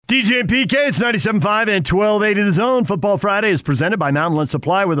DJ and PK, it's 97.5 and 1280 The Zone. Football Friday is presented by Mountainland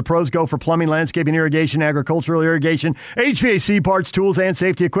Supply, where the pros go for plumbing, landscaping, irrigation, agricultural irrigation, HVAC parts, tools, and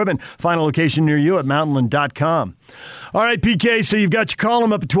safety equipment. Final location near you at mountainland.com. All right, PK, so you've got your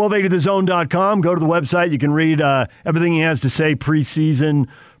column up at 1280thezone.com. Go to the website. You can read everything he has to say, preseason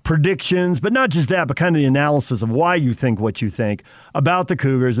predictions, but not just that, but kind of the analysis of why you think what you think about the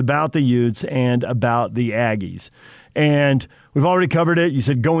Cougars, about the Utes, and about the Aggies. And we've already covered it. You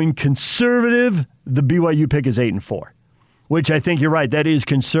said going conservative, the BYU pick is 8-4, which I think you're right. That is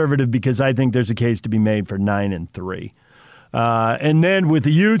conservative because I think there's a case to be made for 9-3. And then with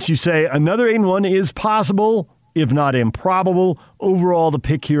the Utes, you say another 8-1 is possible, if not improbable. Overall, the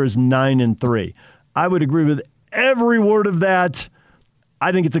pick here is 9-3. I would agree with every word of that.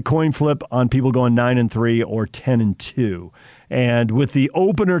 I think it's a coin flip on people going 9-3 or 10-2. And with the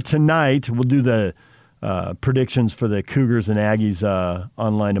opener tonight, we'll do the predictions for the Cougars and Aggies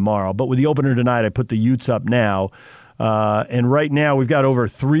online tomorrow. But with the opener tonight, I put the Utes up now. And right now, we've got over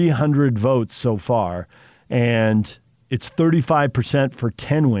 300 votes so far. And it's 35% for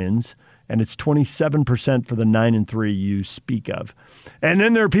 10 wins, and it's 27% for the 9-3 you speak of. And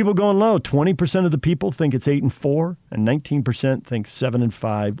then there are people going low. 20% of the people think it's 8-4, and 19% think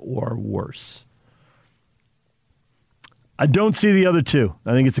 7-5 or worse. I don't see the other two.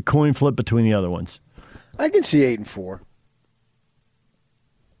 I think it's a coin flip between the other ones. I can see 8-4.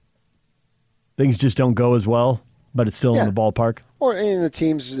 Things just don't go as well, but it's still in the ballpark. Or and the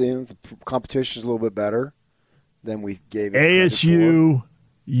teams, the competition is a little bit better than we gave it. ASU,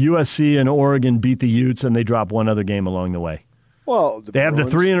 USC, and Oregon beat the Utes, and they drop one other game along the way. Well, they have the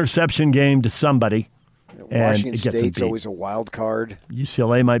 3-interception game to somebody. Washington State's always a wild card.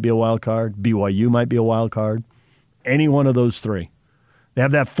 UCLA might be a wild card. BYU might be a wild card. Any one of those three. They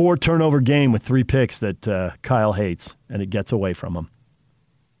have that 4-turnover game with 3 picks that Kyle hates, and it gets away from him.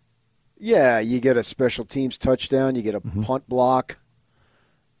 Yeah, you get a special teams touchdown. You get a punt block.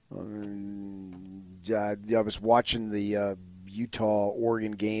 I was watching the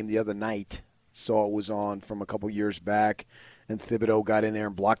Utah-Oregon game the other night. Saw it was on from a couple years back, and Thibodeau got in there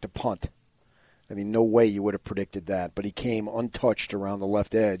and blocked a punt. I mean, no way you would have predicted that, but he came untouched around the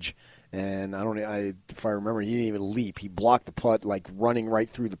left edge. And if I remember, he didn't even leap. He blocked the punt, like running right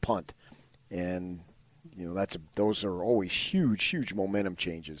through the punt. And those are always huge momentum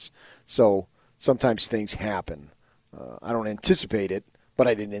changes. So sometimes things happen. I don't anticipate it, but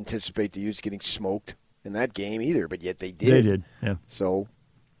I didn't anticipate the Utes getting smoked in that game either. But yet they did. They did, yeah. So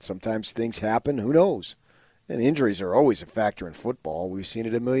sometimes things happen. Who knows? And injuries are always a factor in football. We've seen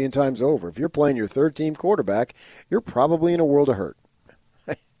it a million times over. If you're playing your third-team quarterback, you're probably in a world of hurt.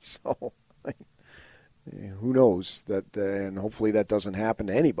 So, who knows that, and hopefully that doesn't happen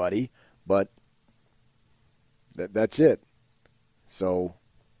to anybody. But that's it. So,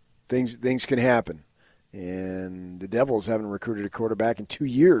 things can happen, and the Devils haven't recruited a quarterback in 2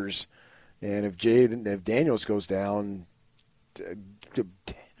 years. And if Daniels goes down,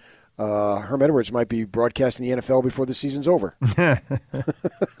 Herm Edwards might be broadcasting the NFL before the season's over.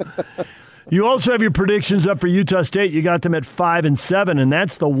 You also have your predictions up for Utah State. You got them at 5-7, and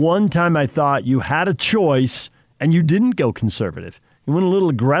that's the one time I thought you had a choice and you didn't go conservative. You went a little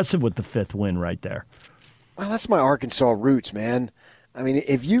aggressive with the 5th win right there. Well, that's my Arkansas roots, man. I mean,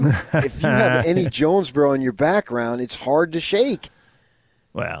 if you have any Jonesboro in your background, it's hard to shake.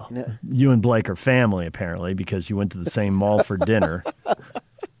 Well, you and Blake are family apparently because you went to the same mall for dinner.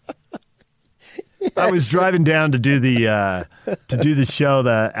 Yes. I was driving down to do the show,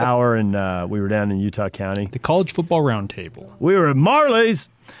 the hour, and we were down in Utah County. The College Football Roundtable. We were at Marley's,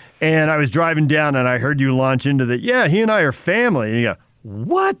 and I was driving down, and I heard you launch into he and I are family. And you go,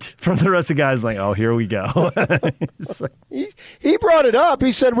 what? From the rest of the guys, like, oh, here we go. He brought it up.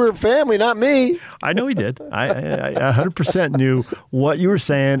 He said we're family, not me. I know he did. I 100% knew what you were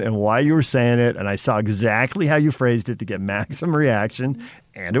saying and why you were saying it, and I saw exactly how you phrased it to get maximum reaction,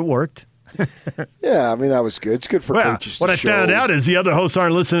 and it worked. Yeah, I mean, that was good. It's good for coaches to What I show. found out is the other hosts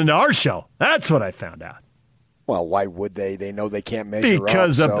aren't listening to our show. That's what I found out. Well, why would they? They know they can't measure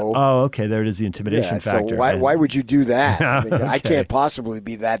because up. okay, there it is, the intimidation factor. So why would you do that? I mean, I can't possibly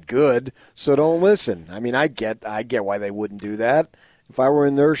be that good, so don't listen. I mean, I get why they wouldn't do that. If I were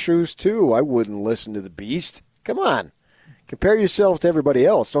in their shoes too, I wouldn't listen to the beast. Come on. Compare yourself to everybody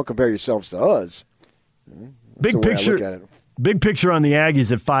else. Don't compare yourselves to us. That's Big picture. I look at it. Big picture on the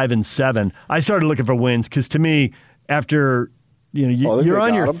Aggies at 5-7. I started looking for wins because to me, after you're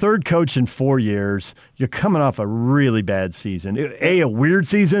on your third coach in 4 years, you're coming off a really bad season. A weird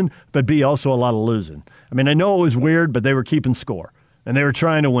season, but B, also a lot of losing. I mean, I know it was weird, but they were keeping score and they were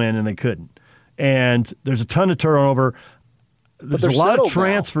trying to win and they couldn't. And there's a ton of turnover. there's a lot of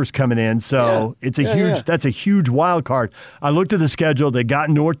transfers coming in, so it's a huge. That's a huge wild card. I looked at the schedule. They got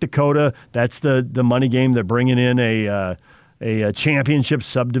North Dakota. That's the money game. They're bringing in a championship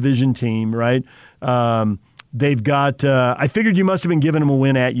subdivision team, right? They've got. I figured you must have been giving them a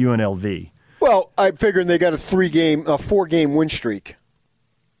win at UNLV. Well, I figured they got a 4-game win streak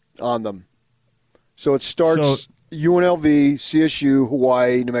on them. So it starts UNLV, CSU,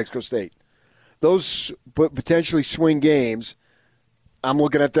 Hawaii, New Mexico State. Those potentially swing games, I'm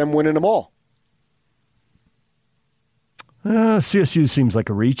looking at them winning them all. CSU seems like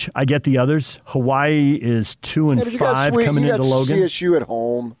a reach. I get the others. Hawaii is 2-5 coming into Logan. CSU at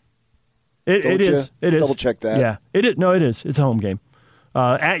home. It is. Double check that. Yeah, it is. No, it is. It's a home game.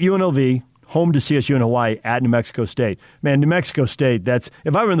 At UNLV, home to CSU and Hawaii, at New Mexico State. Man, New Mexico State,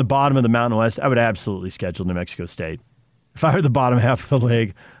 if I were in the bottom of the Mountain West, I would absolutely schedule New Mexico State. If I were the bottom half of the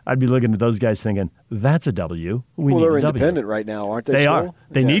league, I'd be looking at those guys thinking, that's a W. They're independent right now, aren't they? They are.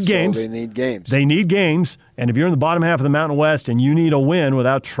 They need games. They need games. They need games. And if you're in the bottom half of the Mountain West and you need a win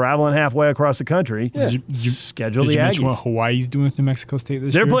without traveling halfway across the country, schedule the Aggies. Did you mention what Hawaii's doing with New Mexico State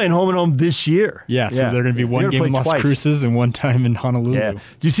this year? They're playing home and home this year. Yeah, so they're going to be one game in Las Cruces and one time in Honolulu. Yeah. Do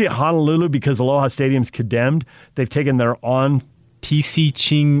you see at Honolulu, because Aloha Stadium's condemned, they've taken their TC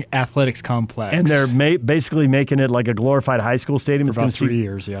Ching Athletics Complex. And they're basically making it like a glorified high school stadium. It's going to see 3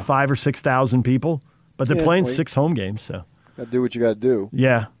 years, 5,000 or 6,000 people. But they're playing 6 home games. So got to do what you got to do.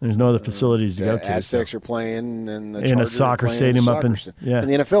 Yeah, there's no other facilities to go to. Aztecs are playing, and the in a soccer stadium up in. Yeah. And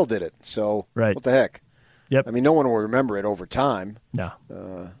the NFL did it. So what the heck? Yep. I mean, no one will remember it over time. No.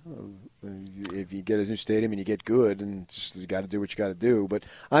 If you get a new stadium and you get good, and just you got to do what you got to do. But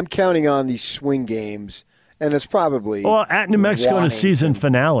I'm counting on these swing games. And it's probably at New Mexico in a season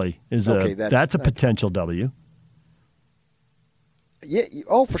finale is that's a potential W. Yeah.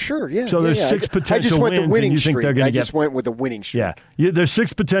 For sure. Yeah. So there's 6 potential wins. I just went the winning streak. They're going to just went with the winning streak. Yeah. There's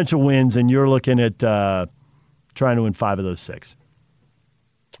 6 potential wins, and you're looking at trying to win 5 of those 6.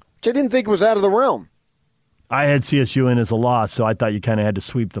 Which I didn't think was out of the realm. I had CSU in as a loss, so I thought you kind of had to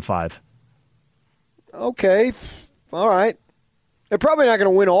sweep the 5. Okay. All right. They're probably not going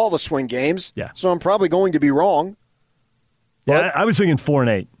to win all the swing games. Yeah. So I'm probably going to be wrong. Yeah, I was thinking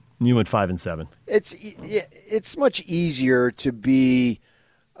 4-8, and you went 5-7. It's much easier to be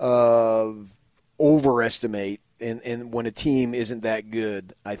overestimate in when a team isn't that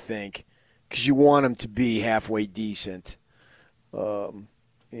good, I think, because you want them to be halfway decent. And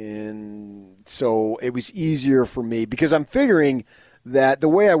so it was easier for me because I'm figuring that the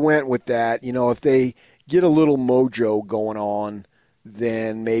way I went with that, if they get a little mojo going on,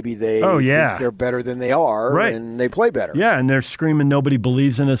 then maybe they think they're better than they are, and they play better. Yeah, and they're screaming, nobody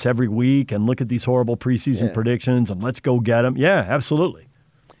believes in us every week, and look at these horrible preseason predictions, and let's go get them. Yeah, absolutely.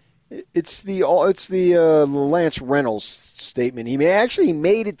 It's the Lance Reynolds statement. He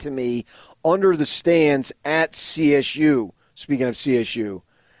made it to me under the stands at CSU, speaking of CSU.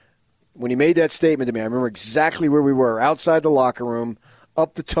 When he made that statement to me, I remember exactly where we were, outside the locker room,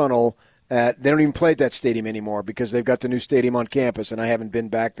 up the tunnel. They don't even play at that stadium anymore because they've got the new stadium on campus, and I haven't been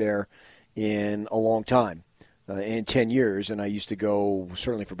back there in a long time, in 10 years. And I used to go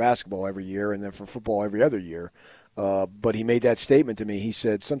certainly for basketball every year and then for football every other year. But he made that statement to me. He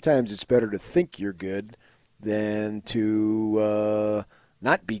said, sometimes it's better to think you're good than to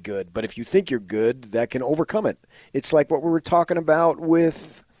not be good. But if you think you're good, that can overcome it. It's like what we were talking about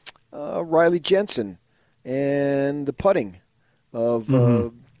with Riley Jensen and the putting of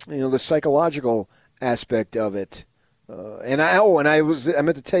the psychological aspect of it. I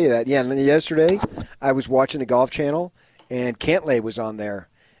meant to tell you that. Yeah, and yesterday I was watching the Golf Channel, and Cantlay was on there,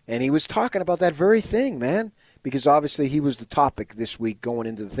 and he was talking about that very thing, man, because obviously he was the topic this week going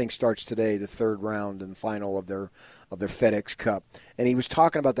into the thing starts today, the third round and final of their FedEx Cup. And he was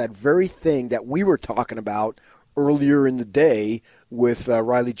talking about that very thing that we were talking about earlier in the day with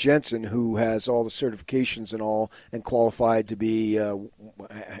Riley Jensen, who has all the certifications and all, and qualified to be a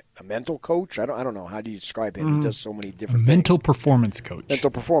mental coach. I don't know. How do you describe him? He does so many different mental things. Performance coach. Mental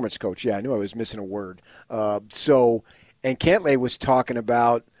performance coach. Yeah, I knew I was missing a word. And Cantlay was talking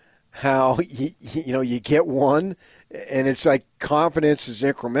about how you get one, and it's like confidence is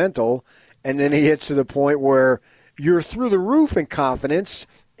incremental, and then he gets to the point where you're through the roof in confidence.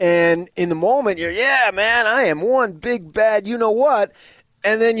 And in the moment, you're, man, I am one big bad you-know-what.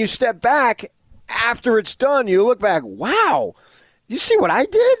 And then you step back after it's done. You look back, wow, you see what I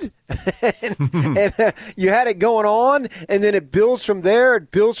did? and you had it going on, and then it builds from there,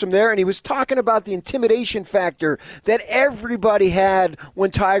 and he was talking about the intimidation factor that everybody had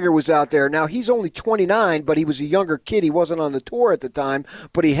when Tiger was out there. Now, he's only 29, but he was a younger kid. He wasn't on the tour at the time,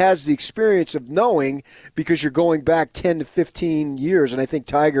 but he has the experience of knowing, because you're going back 10 to 15 years, and I think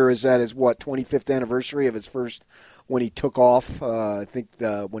Tiger is at his, 25th anniversary of his first, when he took off. I think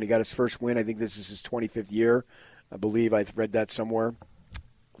when he got his first win, I think this is his 25th year. I believe I read that somewhere.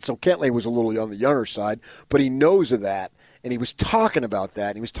 So Cantlay was a little on the younger side, but he knows of that, and he was talking about that.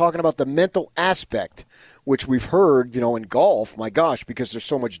 And he was talking about the mental aspect, which we've heard, in golf, my gosh, because there's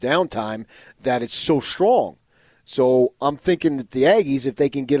so much downtime that it's so strong. So I'm thinking that the Aggies, if they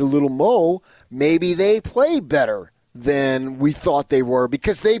can get a little mo, maybe they play better than we thought they were,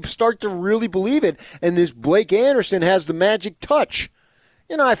 because they start to really believe it. And this Blake Anderson has the magic touch.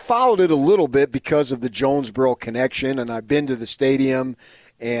 I followed it a little bit because of the Jonesboro connection, and I've been to the stadium,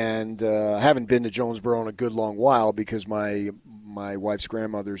 and haven't been to Jonesboro in a good long while because my wife's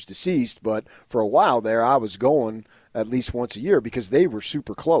grandmother's deceased. But for a while there, I was going at least once a year because they were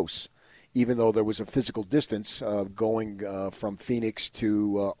super close, even though there was a physical distance going from Phoenix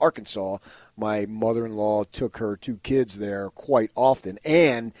to Arkansas. My mother-in-law took her 2 kids there quite often,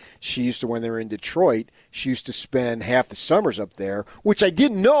 and she used to, when they were in Detroit, she used to spend half the summers up there, which I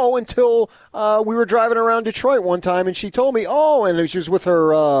didn't know until we were driving around Detroit one time, and she told me, and she was with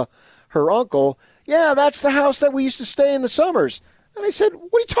her uncle, yeah, that's the house that we used to stay in the summers. And I said,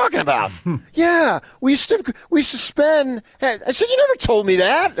 what are you talking about? Yeah, we used to spend. I said, you never told me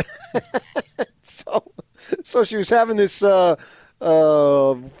that. So she was having this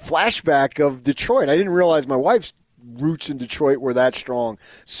flashback of Detroit. I didn't realize my wife's roots in Detroit were that strong.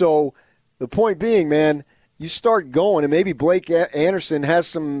 So the point being, man, you start going, and maybe Blake Anderson has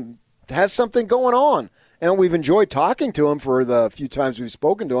something going on. And we've enjoyed talking to him for the few times we've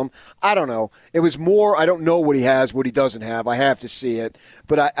spoken to him. I don't know. It was more, I don't know what he has, what he doesn't have. I have to see it.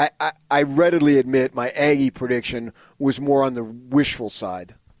 But I readily admit my Aggie prediction was more on the wishful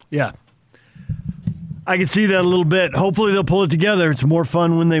side. Yeah. I can see that a little bit. Hopefully they'll pull it together. It's more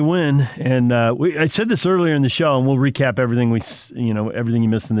fun when they win. And I said this earlier in the show, and we'll recap everything everything you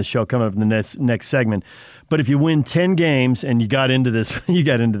missed in the show coming up in the next segment. But if you win 10 games, and you got into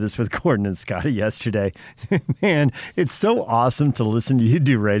this with Gordon and Scotty yesterday, man, it's so awesome to listen to you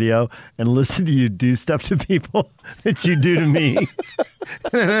do radio and listen to you do stuff to people that you do to me.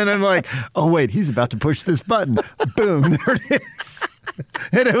 And I'm like, oh wait, he's about to push this button. Boom, there it is.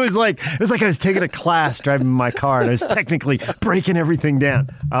 And it was like I was taking a class driving my car, and I was technically breaking everything down.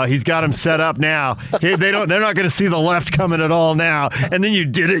 He's got them set up now. They're not going to see the left coming at all now. And then you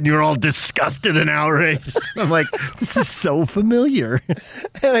did it, and you were all disgusted and outraged. I'm like, this is so familiar.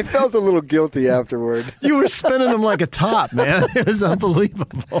 And I felt a little guilty afterward. You were spinning them like a top, man. It was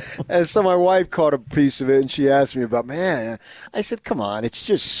unbelievable. And so my wife caught a piece of it, and she asked me about, man, I said, come on, it's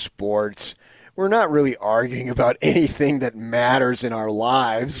just sports. We're not really arguing about anything that matters in our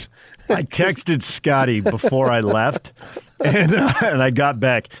lives. I texted Scotty before I left, and I got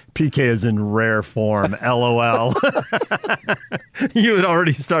back, PK is in rare form, LOL. You had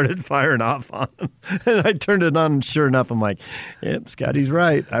already started firing off on him. And I turned it on, and sure enough, I'm like, yep, Scotty's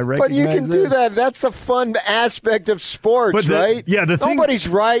right. I recognize But you can do that. That's the fun aspect of sports, right? Yeah, nobody's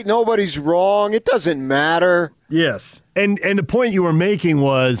right, nobody's wrong. It doesn't matter. Yes. And the point you were making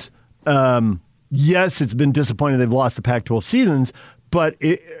was, yes, it's been disappointing they've lost the Pac-12 seasons, or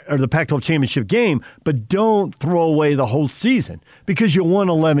the Pac-12 championship game, but don't throw away the whole season because you won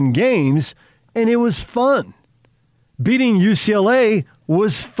 11 games and it was fun. Beating UCLA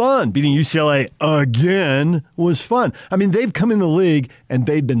was fun. Beating UCLA again was fun. I mean, they've come in the league and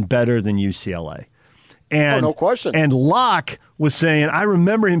they've been better than UCLA. And, no question. And Locke was saying, I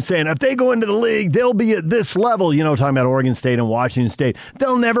remember him saying, if they go into the league, they'll be at this level, talking about Oregon State and Washington State.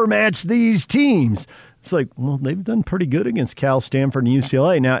 They'll never match these teams. It's like, well, they've done pretty good against Cal, Stanford, and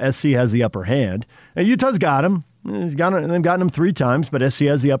UCLA. Now, SC has the upper hand. And Utah's got them. They've gotten them 3 times, but SC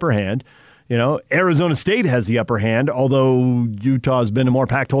has the upper hand. Arizona State has the upper hand, although Utah's been in more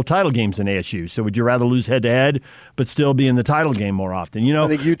Pac-12 title games than ASU. So would you rather lose head-to-head but still be in the title game more often? I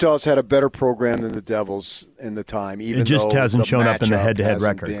think Utah's had a better program than the Devils in the time, even though it just hasn't shown up in the head-to-head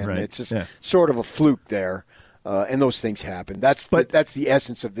record. Right? It's just sort of a fluke there, and those things happen. That's the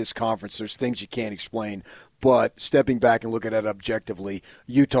essence of this conference. There's things you can't explain. But stepping back and looking at it objectively,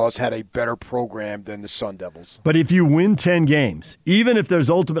 Utah's had a better program than the Sun Devils. But if you win 10 games, even if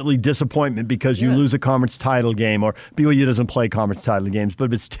there's ultimately disappointment because you lose a conference title game, or BYU doesn't play conference title games, but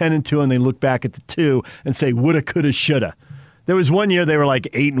if it's 10-2 and they look back at the 2 and say, woulda, coulda, shoulda, There was one year they were like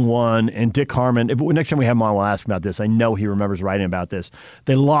 8-1, and Dick Harmon, next time we have him on, we'll ask him about this. I know he remembers writing about this.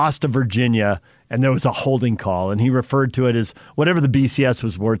 They lost to Virginia, and there was a holding call, and he referred to it as whatever the BCS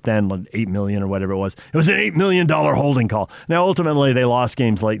was worth then, like $8 million or whatever it was. It was an $8 million holding call. Now, ultimately, they lost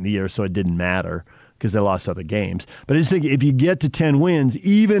games late in the year, so it didn't matter because they lost other games. But I just think if you get to 10 wins,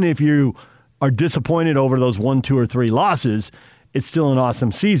 even if you are disappointed over those 1, 2, or 3 losses, it's still an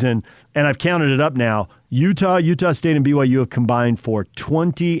awesome season. And I've counted it up now. Utah State, and BYU have combined for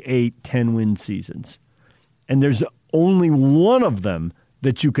 28 10-win seasons. And there's only one of them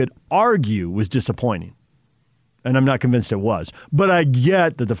that you could argue was disappointing. And I'm not convinced it was. But I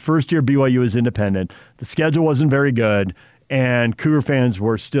get that the first year BYU was independent, the schedule wasn't very good, and Cougar fans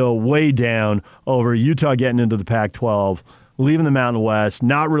were still way down over Utah getting into the Pac-12, leaving the Mountain West,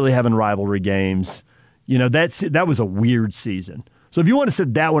 not really having rivalry games. You know, that was a weird season. So if you want to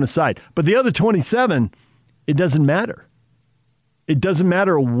set that one aside, but the other 27, it doesn't matter. It doesn't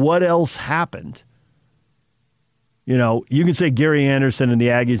matter what else happened. You know, you can say Gary Anderson and the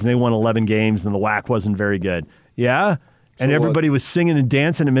Aggies, and they won 11 games, and the WAC wasn't very good. Yeah? And everybody was singing and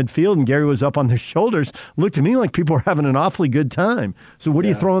dancing in midfield, and Gary was up on their shoulders. Looked to me like people were having an awfully good time. So what are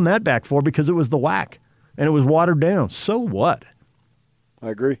you throwing that back for? Because it was the WAC, and it was watered down. So what? I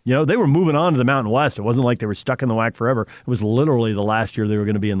agree. You know, they were moving on to the Mountain West. It wasn't like they were stuck in the WAC forever. It was literally the last year they were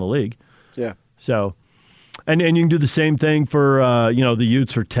going to be in the league. Yeah. So, and you can do the same thing for, the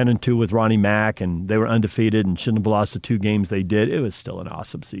Utes are 10-2 with Ronnie Mack, and they were undefeated and shouldn't have lost the 2 games they did. It was still an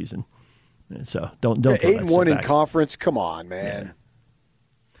awesome season. And so don't 8-1 in conference. Come on, man.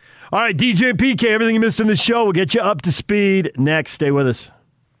 Yeah. All right, DJ and PK, everything you missed in the show, we'll get you up to speed next. Stay with us.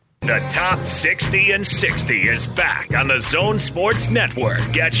 The Top 60 and 60 is back on the Zone Sports Network.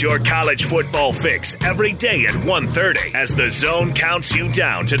 Get your college football fix every day at 1:30 as the Zone counts you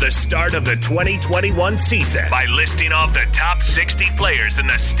down to the start of the 2021 season by listing off the top 60 players in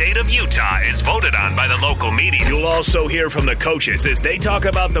the state of Utah as voted on by the local media. You'll also hear from the coaches as they talk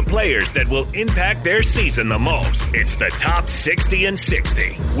about the players that will impact their season the most. It's the Top 60 and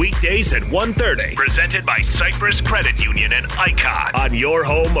 60. Weekdays at 1:30. Presented by Cypress Credit Union and Icon on your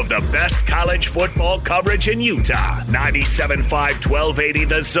home of the best college football coverage in Utah. 97.5 1280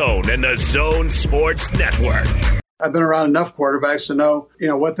 The Zone and the Zone Sports Network. I've been around enough quarterbacks to know,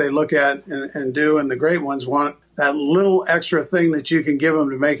 what they look at and do, and the great ones want that little extra thing that you can give them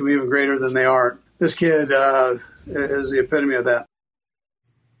to make them even greater than they are. This kid is the epitome of that.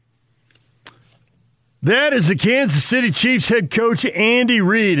 That is the Kansas City Chiefs head coach, Andy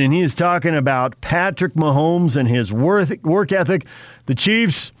Reid, and he is talking about Patrick Mahomes and his work ethic. The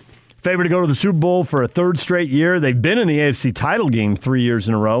Chiefs, favored to go to the Super Bowl for a 3rd straight year. They've been in the AFC title game 3 years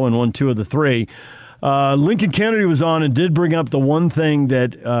in a row and won 2 of the 3. Lincoln Kennedy was on and did bring up the one thing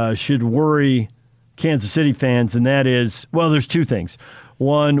that should worry Kansas City fans, and that is, well, there's 2 things.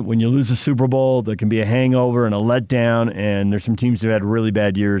 One, when you lose a Super Bowl, there can be a hangover and a letdown, and there's some teams that have had really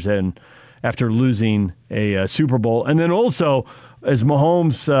bad years and after losing a Super Bowl. And then also, as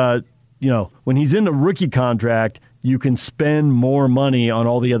Mahomes, when he's in a rookie contract, you can spend more money on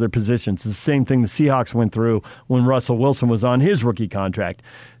all the other positions. It's the same thing the Seahawks went through when Russell Wilson was on his rookie contract.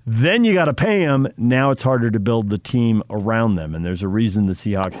 Then you got to pay him. Now it's harder to build the team around them. And there's a reason the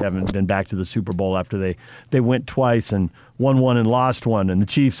Seahawks haven't been back to the Super Bowl after they went twice and won one and lost one. And the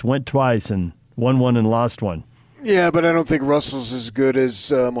Chiefs went twice and won one and lost one. Yeah, but I don't think Russell's as good as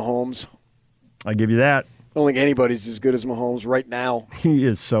Mahomes. I give you that. I don't think anybody's as good as Mahomes right now. He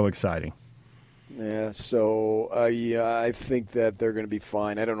is so exciting. Yeah, so I think that they're going to be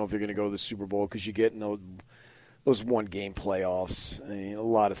fine. I don't know if they're going to go to the Super Bowl because you get in those one-game playoffs. I mean, a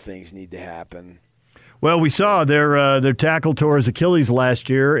lot of things need to happen. Well, we saw their tackle tore his Achilles late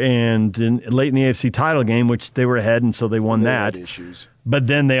in the AFC title game, which they were ahead, and so they won that. Had issues. But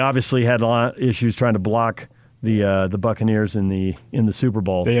then they obviously had a lot of issues trying to block the Buccaneers in the Super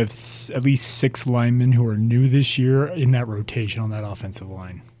Bowl. They have at least 6 linemen who are new this year in that rotation on that offensive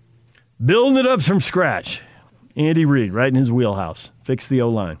line. Building it up from scratch. Andy Reid, right in his wheelhouse. Fix the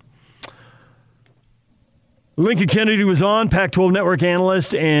O-line. Lincoln Kennedy was on, Pac-12 Network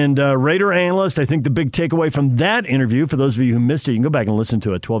analyst and Raider analyst. I think the big takeaway from that interview, for those of you who missed it, you can go back and listen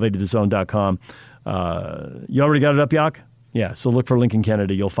to it, 1280thezone.com. You already got it up, Yak? Yeah, so look for Lincoln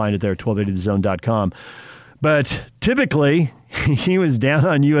Kennedy. You'll find it there at 1280thezone.com. But typically, he was down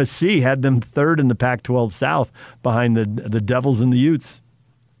on USC, had them 3rd in the Pac-12 South behind the Devils and the Utes.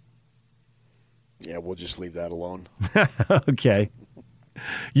 Yeah, we'll just leave that alone. Okay.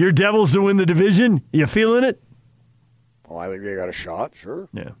 Your Devils to win the division? You feeling it? Oh, I think they got a shot, sure.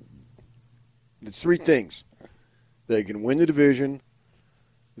 Yeah. It's 3 things. They can win the division,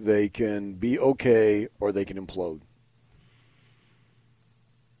 they can be okay, or they can implode.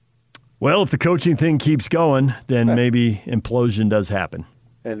 Well, if the coaching thing keeps going, then maybe implosion does happen.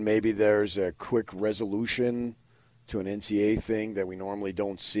 And maybe there's a quick resolution to an NCAA thing that we normally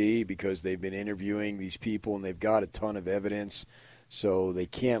don't see because they've been interviewing these people and they've got a ton of evidence, so they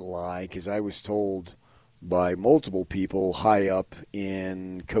can't lie. Because I was told by multiple people high up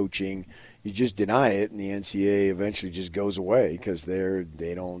in coaching, you just deny it and the NCAA eventually just goes away because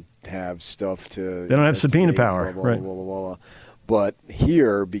they don't have stuff to. They don't have subpoena power, blah, blah, right? Blah, blah, blah, blah. But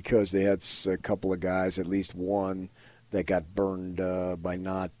here, because they had a couple of guys, at least one, that got burned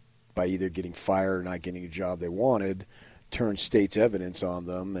by either getting fired or not getting a job they wanted, turned state's evidence on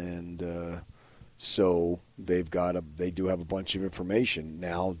them, and so they do have a bunch of information.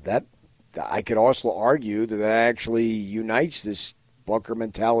 Now, that I could also argue that actually unites this bunker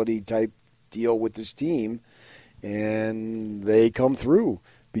mentality type deal with this team, and they come through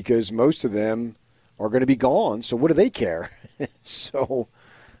because most of them are going to be gone, so what do they care? So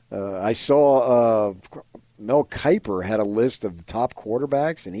I saw Mel Kiper had a list of the top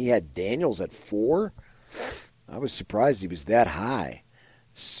quarterbacks, and he had Daniels at 4. I was surprised he was that high.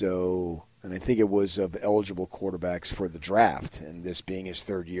 So, and I think it was of eligible quarterbacks for the draft, and this being his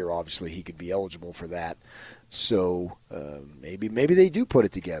third year, obviously he could be eligible for that. So maybe they do put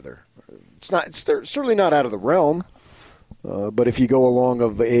it together. It's certainly not out of the realm. But if you go along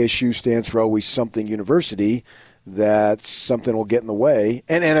of ASU stands for always something university, that something will get in the way.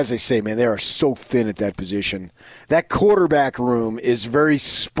 And as I say, man, they are so thin at that position. That quarterback room is very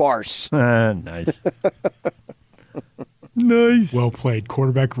sparse. Nice. Nice. Well played.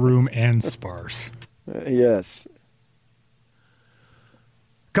 Quarterback room and sparse. Yes.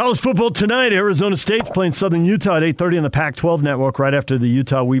 College football tonight. Arizona State's playing Southern Utah at 8:30 on the Pac-12 network right after the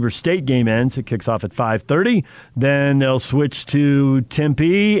Utah-Weber State game ends. It kicks off at 5:30. Then they'll switch to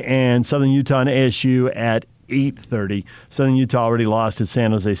Tempe and Southern Utah and ASU at 8:30. Southern Utah already lost to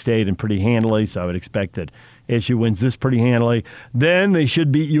San Jose State and pretty handily, so I would expect that ASU wins this pretty handily. Then they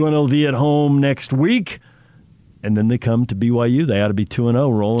should beat UNLV at home next week. And then they come to BYU. They ought to be 2-0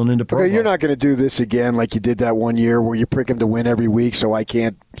 rolling into Pro Bowl. Okay, you're not going to do this again like you did that one year where you pick them to win every week so I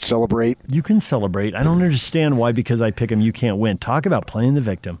can't celebrate. You can celebrate. I don't understand why because I pick them you can't win. Talk about playing the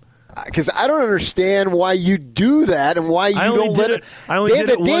victim. Because I don't understand why you do that and why you don't let it. I only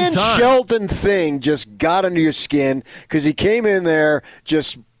did it one Dan time. Shelton thing just got under your skin because he came in there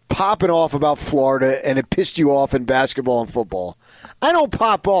just popping off about Florida and it pissed you off in basketball and football. I don't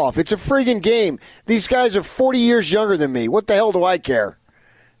pop off. It's a friggin' game. These guys are 40 years younger than me. What the hell do I care?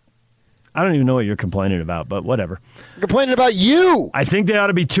 I don't even know what you're complaining about, but whatever. I'm complaining about you. I think they ought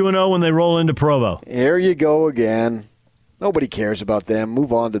to be 2-0 when they roll into Provo. Here you go again. Nobody cares about them.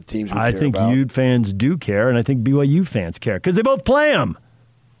 Move on to the teams we care about. I think Ute fans do care, and I think BYU fans care because they both play them.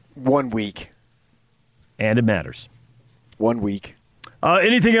 1 week. And it matters. 1 week.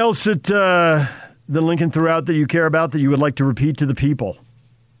 Anything else that Lincoln threw out that you care about that you would like to repeat to the people?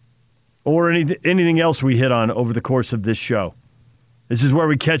 Or anything else we hit on over the course of this show? This is where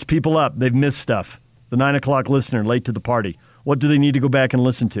we catch people up. They've missed stuff. The 9 o'clock listener, late to the party. What do they need to go back and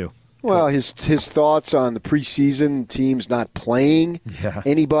listen to? Well, his thoughts on the preseason teams not playing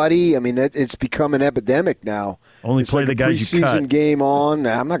anybody. I mean, it's become an epidemic now. Only it's play like the guys you cut. Preseason game on.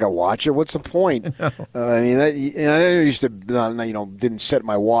 I'm not going to watch it. What's the point? No. I mean, I used to, didn't set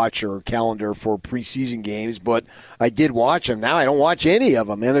my watch or calendar for preseason games, but I did watch them. Now I don't watch any of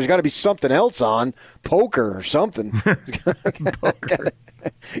them. Man, there's got to be something else on, poker or something. Poker.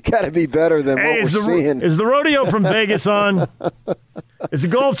 Got to be better than what we're seeing. Is the rodeo from Vegas on? Is the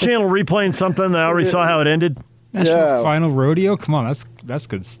Golf Channel replaying something? I already saw how it ended. National Final Rodeo? Come on, that's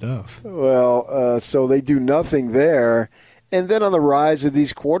good stuff. Well, so they do nothing there. And then on the rise of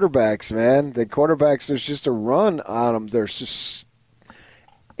these quarterbacks, man, the quarterbacks, there's just a run on them. There's just,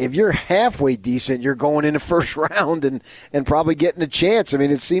 if you're halfway decent, you're going in the first round and probably getting a chance. I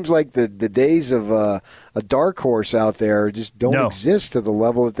mean, it seems like the days of a dark horse out there just don't exist to the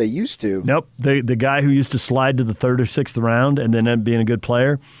level that they used to. Nope. The guy who used to slide to the 3rd or 6th round and then end up being a good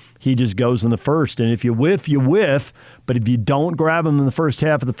player, he just goes in the first. And if you whiff, you whiff. But if you don't grab him in the first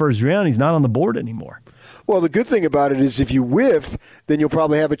half of the first round, he's not on the board anymore. Well, the good thing about it is if you whiff, then you'll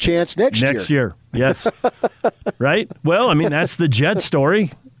probably have a chance next year. Next year, yes. Right? Well, I mean, that's the Jet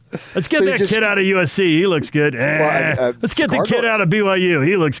story. Let's get that kid out of USC. He looks good. Let's get the kid out of BYU.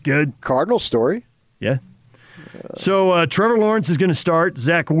 He looks good. Cardinal story. Yeah. So Trevor Lawrence is going to start.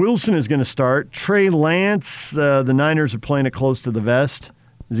 Zach Wilson is going to start. Trey Lance, the Niners are playing it close to the vest.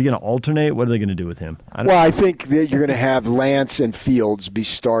 Is he going to alternate? What are they going to do with him? I think that you're going to have Lance and Fields be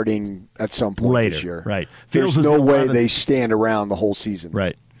starting at some point later this year. Right. There's no way they stand around the whole season.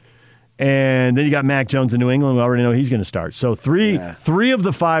 Right. And then you got Mac Jones in New England. We already know he's going to start. So three of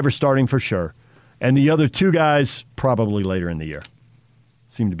the 5 are starting for sure. And the other 2 guys probably later in the year.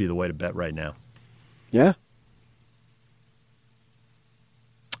 Seem to be the way to bet right now. Yeah.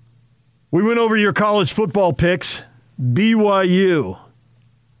 We went over your college football picks. BYU.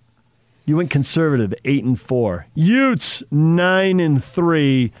 You went conservative, 8-4. Utes,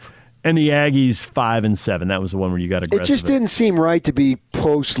 9-3. And the Aggies, 5-7. That was the one where you got aggressive. It just didn't seem right to be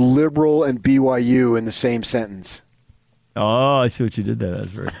post-liberal and BYU in the same sentence. Oh, I see what you did there. That was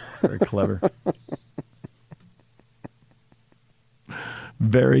very, very clever.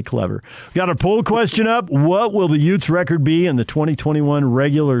 Very clever. We got our poll question up. What will the Utes record be in the 2021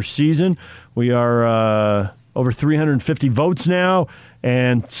 regular season? We are over 350 votes now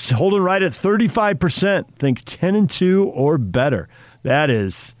and holding right at 35%. Think 10-2 or better. That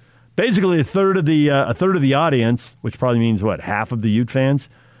is basically a third of the audience, which probably means what, half of the Ute fans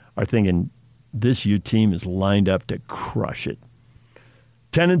are thinking this Ute team is lined up to crush it.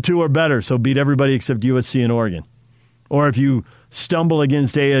 10-2 or better, so beat everybody except USC and Oregon. Or if you stumble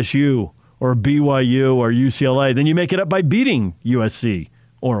against ASU or BYU or UCLA, then you make it up by beating USC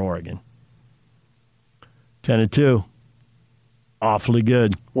or Oregon. 10-2. Awfully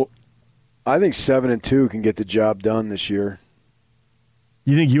good. Well, I think 7-2 can get the job done this year.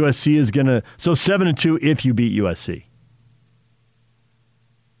 You think USC is going to... So 7-2 if you beat USC.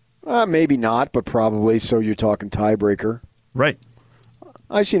 Maybe not, but probably. So you're talking tiebreaker. Right.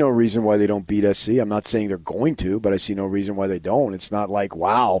 I see no reason why they don't beat SC. I'm not saying they're going to, but I see no reason why they don't. It's not like,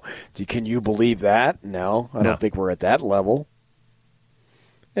 wow, can you believe that? No, I don't think we're at that level.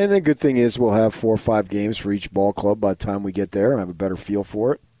 And the good thing is we'll have 4 or 5 games for each ball club by the time we get there and have a better feel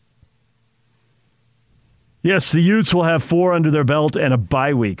for it. Yes, the Utes will have 4 under their belt and a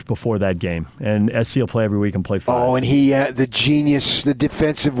bye week before that game. And SC will play every week and play 5. Oh, and he, the genius, the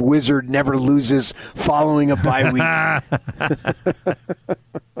defensive wizard, never loses following a bye week.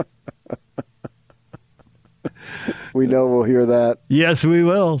 We know we'll hear that. Yes, we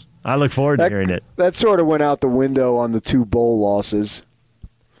will. I look forward to hearing it. That sort of went out the window on the 2 bowl losses.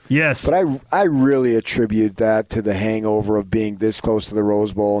 Yes. But I really attribute that to the hangover of being this close to the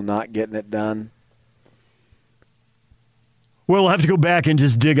Rose Bowl and not getting it done. We'll have to go back and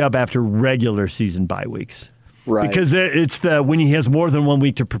just dig up after regular season bye weeks. Right. Because it's when he has more than 1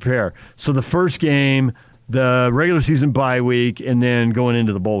 week to prepare. So the first game, the regular season bye week, and then going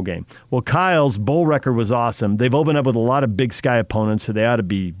into the bowl game. Well, Kyle's bowl record was awesome. They've opened up with a lot of Big Sky opponents who they ought to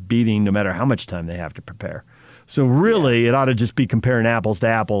be beating no matter how much time they have to prepare. So really, it ought to just be comparing apples to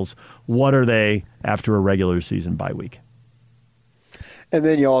apples. What are they after a regular season bye week? And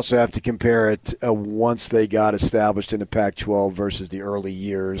then you also have to compare it once they got established in the Pac-12 versus the early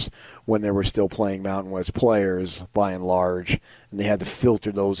years when they were still playing Mountain West players, by and large, and they had to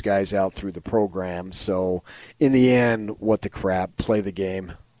filter those guys out through the program. So in the end, what the crap, play the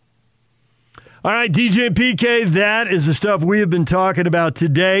game. All right, DJ and PK, that is the stuff we have been talking about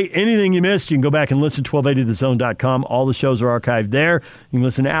today. Anything you missed, you can go back and listen to 1280thezone.com. All the shows are archived there. You can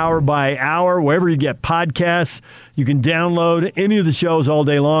listen hour by hour, wherever you get podcasts. You can download any of the shows all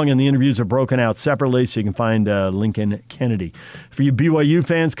day long, and the interviews are broken out separately, so you can find Lincoln Kennedy. For you BYU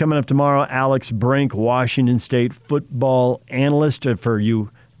fans, coming up tomorrow, Alex Brink, Washington State football analyst. For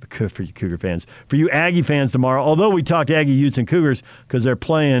you Cougar fans. For you Aggie fans tomorrow, although we talked Aggie Utes and Cougars because they're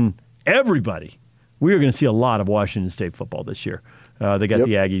playing everybody, we are going to see a lot of Washington State football this year. They got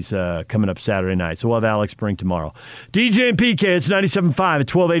the Aggies coming up Saturday night. So we'll have Alex Brink tomorrow. DJ and PK, it's 97.5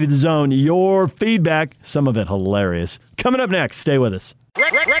 at 1280 The Zone. Your feedback, some of it hilarious. Coming up next. Stay with us.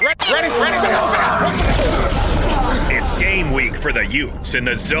 It's game week for the Utes, and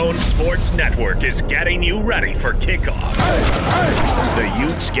the Zone Sports Network is getting you ready for kickoff. The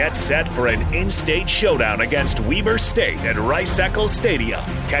Utes get set for an in-state showdown against Weber State at Rice-Eccles Stadium.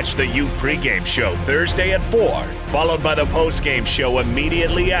 Catch the Ute pregame show Thursday at 4, followed by the postgame show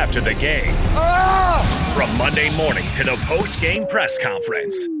immediately after the game. From Monday morning to the postgame press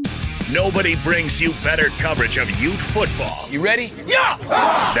conference, nobody brings you better coverage of Ute football. You ready? Yeah!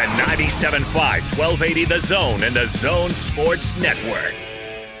 The 97.5, 1280 The Zone and the Zone Sports Network.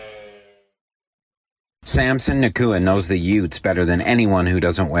 Samson Nakua knows the Utes better than anyone who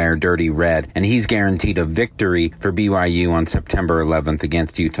doesn't wear dirty red, and he's guaranteed a victory for BYU on September 11th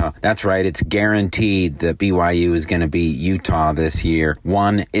against Utah. That's right, it's guaranteed that BYU is going to beat Utah this year.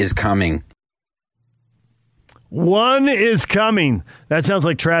 One is coming. One is coming. That sounds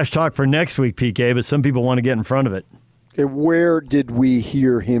like trash talk for next week, PK, but some people want to get in front of it. Okay, where did we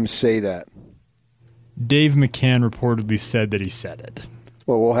hear him say that? Dave McCann reportedly said that he said it.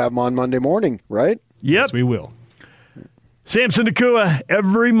 Well, we'll have him on Monday morning, right? Yep. Yes, we will. Samson Nakua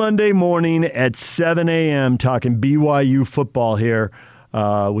every Monday morning at 7 a.m. talking BYU football here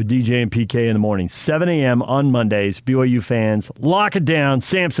with DJ and PK in the morning. 7 a.m. on Mondays. BYU fans, lock it down.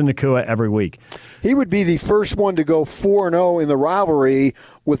 Samson Nakua every week. He would be the first one to go 4-0 in the rivalry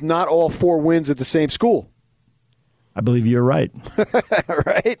with not all 4 wins at the same school. I believe you're right.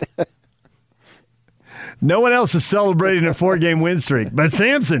 Right? No one else is celebrating a 4-game win streak, but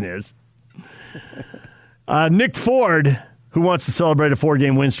Samson is. Nick Ford, who wants to celebrate a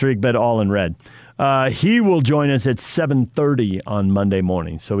 4-game win streak, but all in red. He will join us at 7:30 on Monday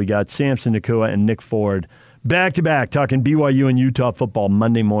morning. So we got Samson Nakua and Nick Ford back-to-back talking BYU and Utah football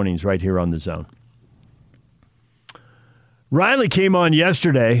Monday mornings right here on The Zone. Riley came on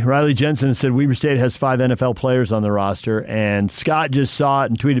yesterday. Riley Jensen said Weber State has 5 NFL players on the roster, and Scott just saw it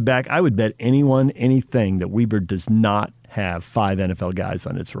and tweeted back, I would bet anyone, anything that Weber does not have 5 NFL guys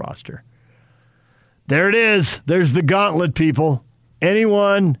on its roster. There it is. There's the gauntlet, people.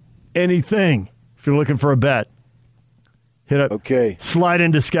 Anyone, anything. If you're looking for a bet, hit up. Okay. Slide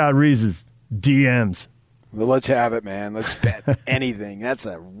into Scott Reese's DMs. Well, let's have it, man. Let's bet anything. That's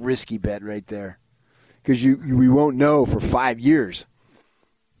a risky bet right there. Because we won't know for 5 years.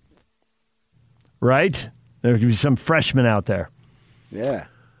 Right? There could be some freshmen out there. Yeah.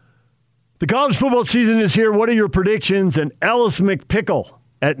 The college football season is here. What are your predictions? And Ellis McPickle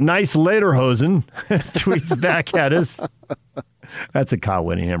at Nice Lederhosen tweets back at us. That's a Kyle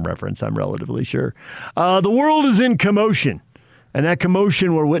Whittingham reference, I'm relatively sure. The world is in commotion, and that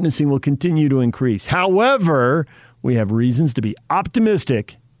commotion we're witnessing will continue to increase. However, we have reasons to be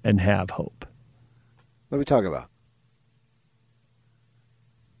optimistic and have hope. What are we talking about?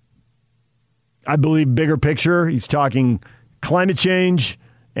 I believe bigger picture. He's talking climate change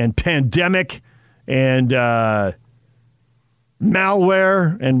and pandemic and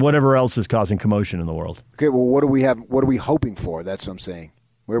malware and whatever else is causing commotion in the world. Okay, well, what do we have? What are we hoping for? That's what I'm saying.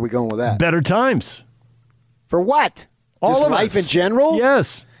 Where are we going with that? Better times. For what? All Just of life us. in general?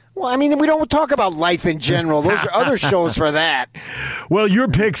 Yes. Well, I mean, we don't talk about life in general. Those are other shows for that. Well, your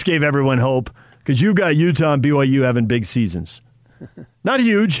picks gave everyone hope because you got Utah and BYU having big seasons. Not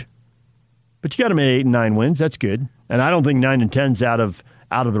huge, but you got them at 8 and 9 wins. That's good. And I don't think 9 and 10's out of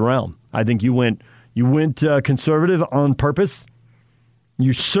the realm. I think you went conservative on purpose.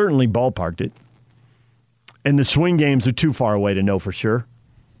 You certainly ballparked it. And the swing games are too far away to know for sure.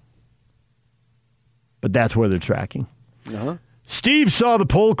 But that's where they're tracking. Uh-huh. Steve saw the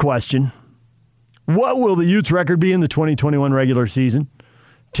poll question. What will the Utes record be in the 2021 regular season?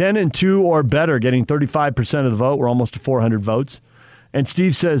 10-2 or better, getting 35% of the vote. We're almost to 400 votes. And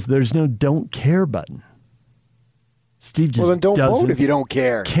Steve says there's no don't care button. Steve just Well, then don't doesn't vote if you don't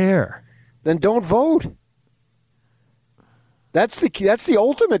care. Then don't vote. That's the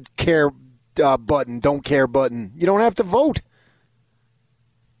ultimate care button, don't care button. You don't have to vote.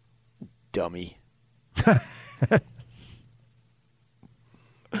 Dummy.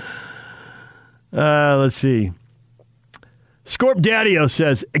 Let's see. Scorp Daddio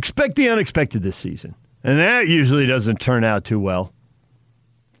says, expect the unexpected this season. And that usually doesn't turn out too well.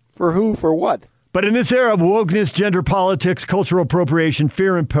 For who? For what? But in this era of wokeness, gender politics, cultural appropriation,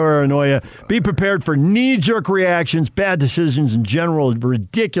 fear, and paranoia, be prepared for knee-jerk reactions, bad decisions, and general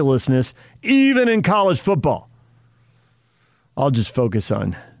ridiculousness, even in college football. I'll just focus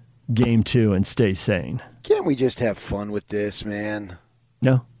on Game 2 and stay sane. Can't we just have fun with this, man?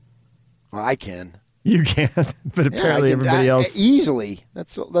 No? Well, I can. You can't, but apparently everybody else... Easily.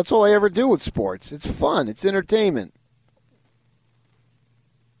 That's all I ever do with sports. It's fun. It's entertainment.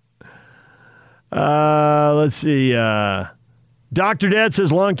 Let's see. Dr. Dad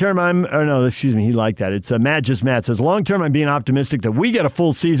says long-term he liked that. It's Matt says long-term I'm being optimistic that we get a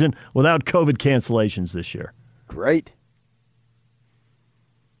full season without COVID cancellations this year. Great.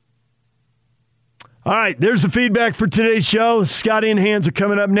 All right, there's the feedback for today's show. Scotty and Hans are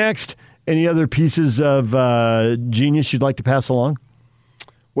coming up next. Any other pieces of genius you'd like to pass along?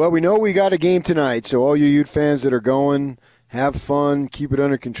 Well, we know we got a game tonight, so all you Ute fans that are going, have fun, keep it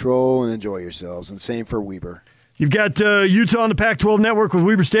under control, and enjoy yourselves. And same for Weber. You've got Utah on the Pac-12 Network with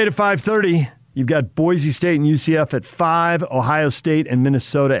Weber State at 5:30. You've got Boise State and UCF at 5, Ohio State and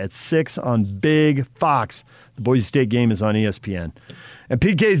Minnesota at 6 on Big Fox. The Boise State game is on ESPN. And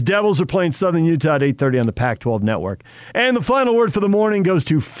PK's Devils are playing Southern Utah at 8:30 on the Pac-12 Network. And the final word for the morning goes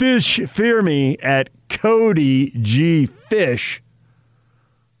to Fish Fear Me at Cody G. Fish.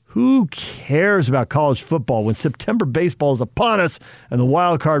 Who cares about college football when September baseball is upon us and the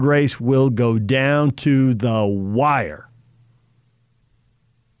wild card race will go down to the wire?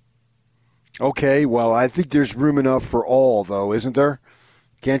 Okay, well, I think there's room enough for all, though, isn't there?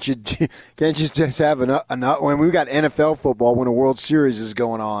 Can't you just have enough? When we've got NFL football, when a World Series is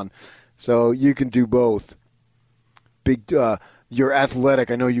going on, so you can do both. You're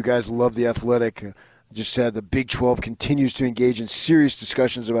athletic. I know you guys love the Athletic. Just said the Big 12 continues to engage in serious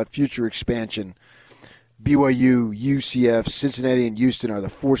discussions about future expansion. BYU, UCF, Cincinnati, and Houston are the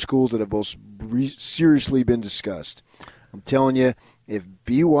 4 schools that have most seriously been discussed. I'm telling you, if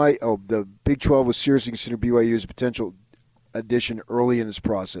the Big 12 was seriously considered BYU as a potential addition early in this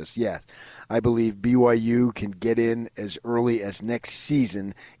process, yeah, I believe BYU can get in as early as next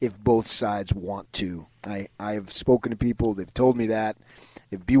season if both sides want to. I've spoken to people, they've told me that.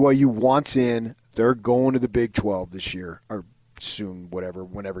 If BYU wants in, they're going to the Big 12 this year, or soon,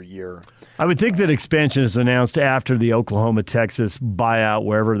 whenever year. I would think that expansion is announced after the Oklahoma-Texas buyout,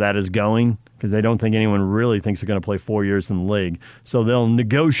 wherever that is going, because they don't think anyone really thinks they're going to play 4 years in the league. So they'll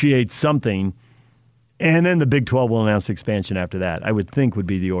negotiate something, and then the Big 12 will announce expansion after that. I would think would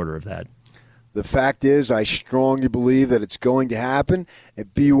be the order of that. The fact is, I strongly believe that it's going to happen.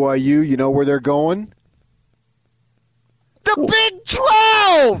 At BYU, you know where they're going? The Big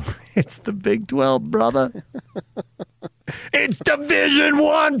 12! It's the Big 12, brother. It's Division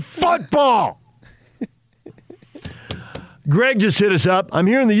I football. Greg just hit us up. I'm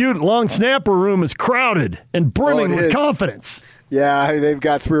here in the Ute. Long snapper room is crowded and brimming with confidence. Yeah, they've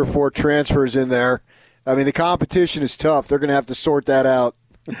got 3 or 4 transfers in there. I mean, the competition is tough. They're going to have to sort that out.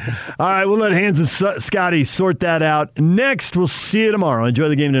 All right, we'll let Hans and Scotty sort that out. Next, we'll see you tomorrow. Enjoy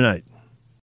the game tonight.